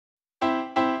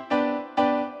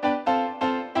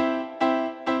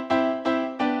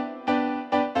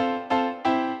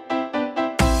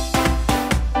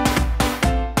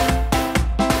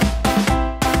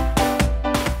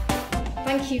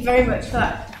very much for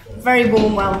that very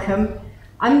warm welcome.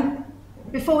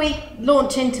 Before we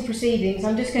launch into proceedings,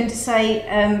 I'm just going to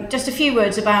say just a few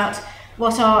words about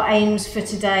what our aims for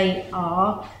today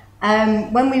are.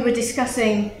 When we were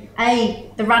discussing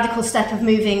the radical step of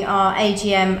moving our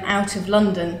AGM out of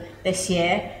London this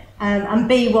year, and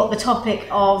B, what the topic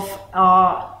of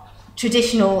our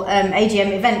traditional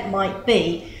AGM event might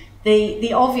be,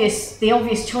 the obvious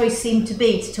choice seemed to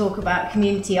be to talk about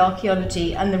community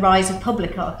archaeology and the rise of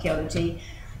public archaeology.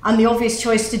 And the obvious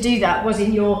choice to do that was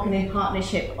in York and in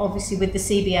partnership, obviously, with the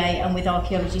CBA and with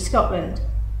Archaeology Scotland.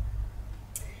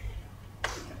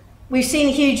 We've seen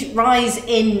a huge rise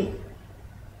in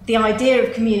the idea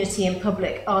of community and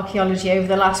public archaeology over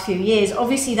the last few years.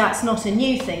 Obviously, that's not a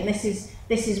new thing. This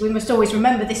is we must always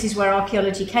remember this is where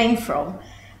archaeology came from.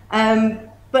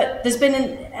 But there's been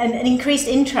an increased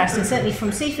interest, and certainly from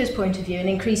CIfA's point of view, an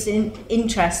increased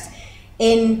interest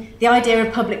in the idea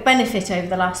of public benefit over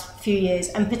the last few years,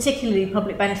 and particularly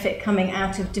public benefit coming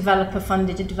out of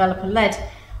developer-funded and developer-led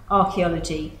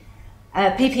archaeology.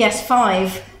 PPS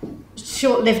 5,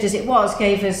 short-lived as it was,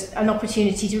 gave us an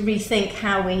opportunity to rethink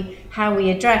how we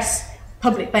address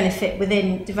public benefit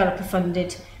within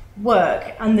developer-funded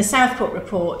work. And the Southport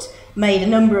report made a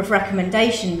number of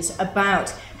recommendations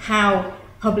about how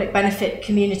public benefit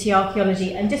community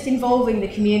archaeology and just involving the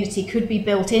community could be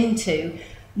built into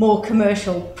more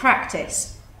commercial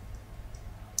practice.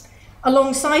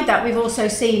 Alongside that, we've also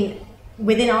seen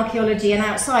within archaeology and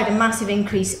outside a massive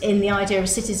increase in the idea of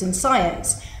citizen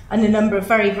science and a number of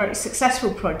very, very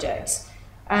successful projects,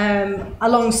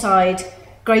 alongside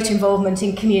greater involvement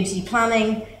in community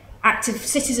planning, active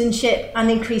citizenship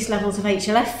and increased levels of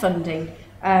HLF funding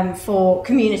for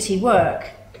community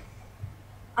work.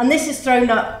 And this has thrown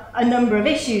up a number of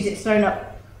issues. It's thrown up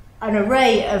an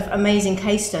array of amazing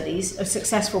case studies of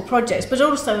successful projects, but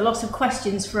also a lot of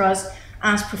questions for us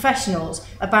as professionals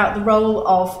about the role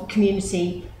of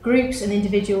community groups and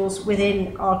individuals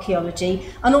within archaeology,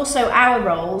 and also our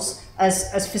roles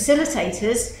as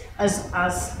facilitators,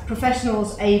 as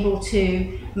professionals able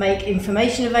to make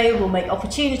information available, make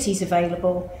opportunities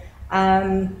available,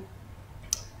 and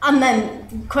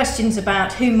then questions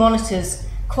about who monitors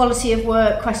quality of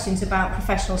work, questions about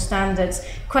professional standards,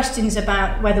 questions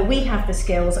about whether we have the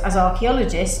skills as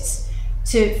archaeologists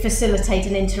to facilitate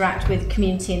and interact with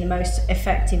community in the most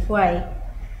effective way.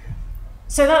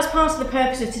 So that's part of the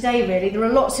purpose of today, really. There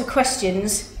are lots of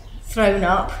questions thrown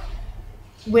up.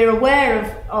 We're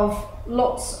aware of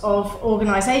lots of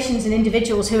organisations and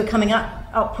individuals who are coming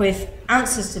up with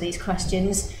answers to these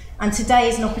questions, and today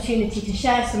is an opportunity to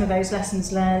share some of those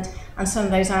lessons learned and some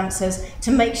of those answers to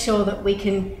make sure that we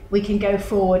can go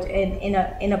forward in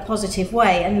a positive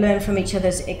way and learn from each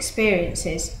other's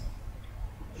experiences.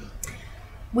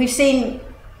 We've seen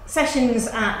sessions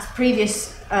at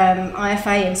previous CIfA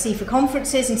and CIfA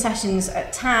conferences and sessions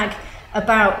at TAG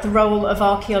about the role of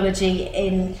archaeology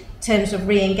in terms of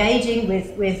re-engaging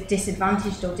with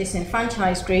disadvantaged or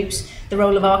disenfranchised groups, the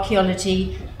role of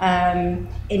archaeology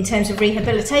in terms of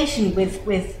rehabilitation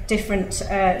with different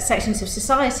sections of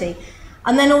society,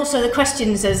 and then also the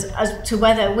questions as to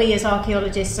whether we as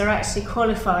archaeologists are actually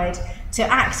qualified to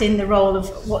act in the role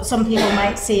of what some people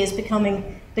might see as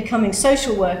becoming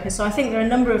social workers. So I think there are a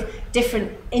number of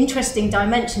different interesting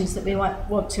dimensions that we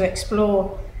want to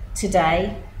explore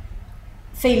today,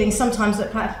 feeling sometimes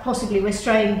that perhaps possibly we're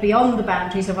straying beyond the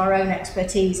boundaries of our own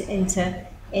expertise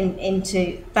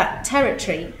into that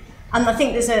territory. And I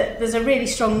think there's a really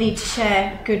strong need to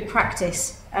share good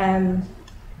practice,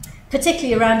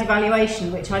 particularly around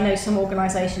evaluation, which I know some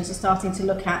organisations are starting to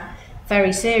look at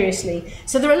very seriously.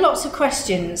 So there are lots of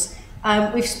questions.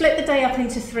 We've split the day up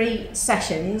into 3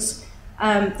 sessions.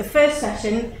 The first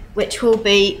session, which will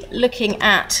be looking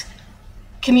at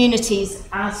communities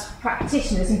as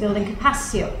practitioners and building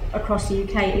capacity across the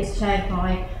UK, is chaired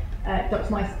by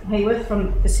Dr. Mike Hayworth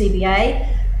from the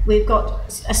CBA. We've got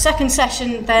a second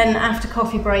session then after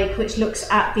coffee break, which looks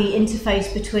at the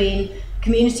interface between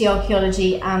community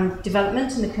archaeology and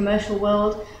development in the commercial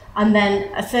world, and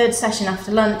then a third session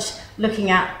after lunch looking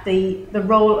at the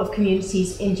role of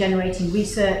communities in generating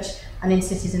research and in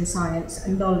citizen science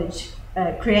and knowledge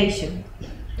creation.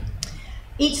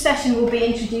 Each session will be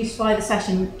introduced by the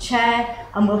session chair,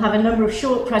 and we'll have a number of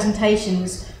short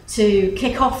presentations to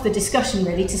kick off the discussion,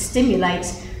 really, to stimulate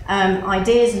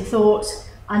ideas and thoughts,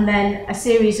 and then a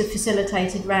series of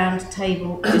facilitated round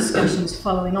table discussions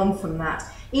following on from that.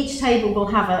 Each table will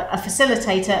have a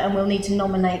facilitator, and we'll need to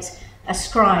nominate a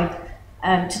scribe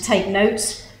to take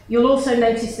notes. You'll also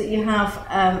notice that you have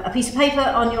a piece of paper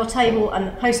on your table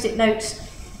and post-it notes.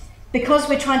 Because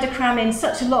we're trying to cram in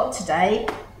such a lot today,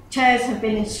 chairs have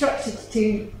been instructed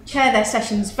to chair their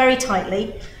sessions very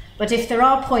tightly, but if there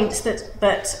are points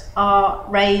that are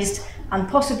raised and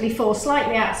possibly fall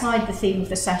slightly outside the theme of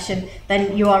the session,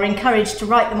 then you are encouraged to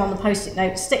write them on the post-it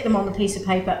notes, stick them on the piece of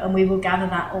paper, and we will gather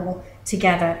that all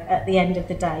together at the end of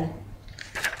the day.